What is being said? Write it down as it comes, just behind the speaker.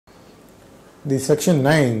The Section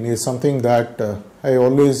 9 is something that I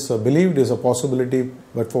always believed is a possibility,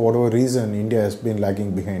 but for whatever reason, India has been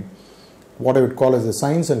lagging behind. What I would call as the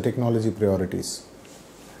science and technology priorities.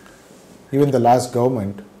 Even the last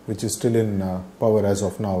government, which is still in power as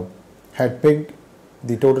of now, had pegged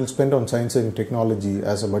the total spent on science and technology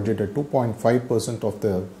as a budget at 2.5% of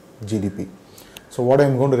the GDP. So what I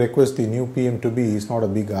am going to request the new PM to be is not a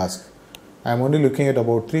big ask. I am only looking at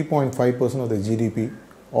about 3.5% of the GDP,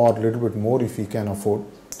 or a little bit more if we can afford,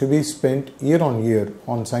 to be spent year on year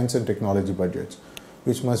on science and technology budgets,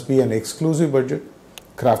 which must be an exclusive budget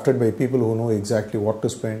crafted by people who know exactly what to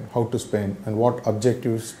spend, how to spend, and what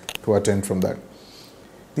objectives to attain from that.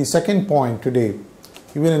 The second point today,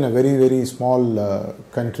 even in a very, very small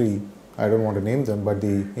country, I don't want to name them, but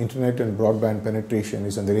the internet and broadband penetration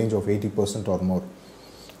is in the range of 80% or more.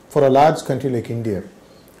 For a large country like India,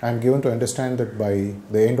 I am given to understand that by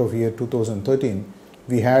the end of year 2013,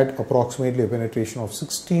 we had approximately a penetration of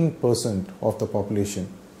 16% of the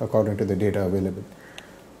population according to the data available.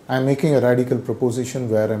 I am making a radical proposition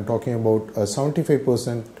where I am talking about a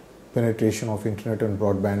 75% penetration of internet and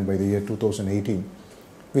broadband by the year 2018,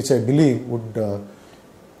 which I believe would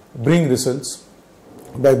bring results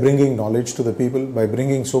by bringing knowledge to the people, by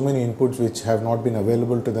bringing so many inputs which have not been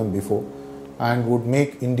available to them before, and would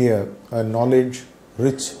make India a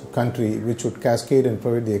knowledge-rich country which would cascade and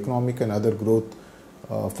provide the economic and other growth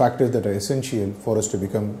factors that are essential for us to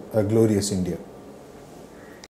become a glorious India.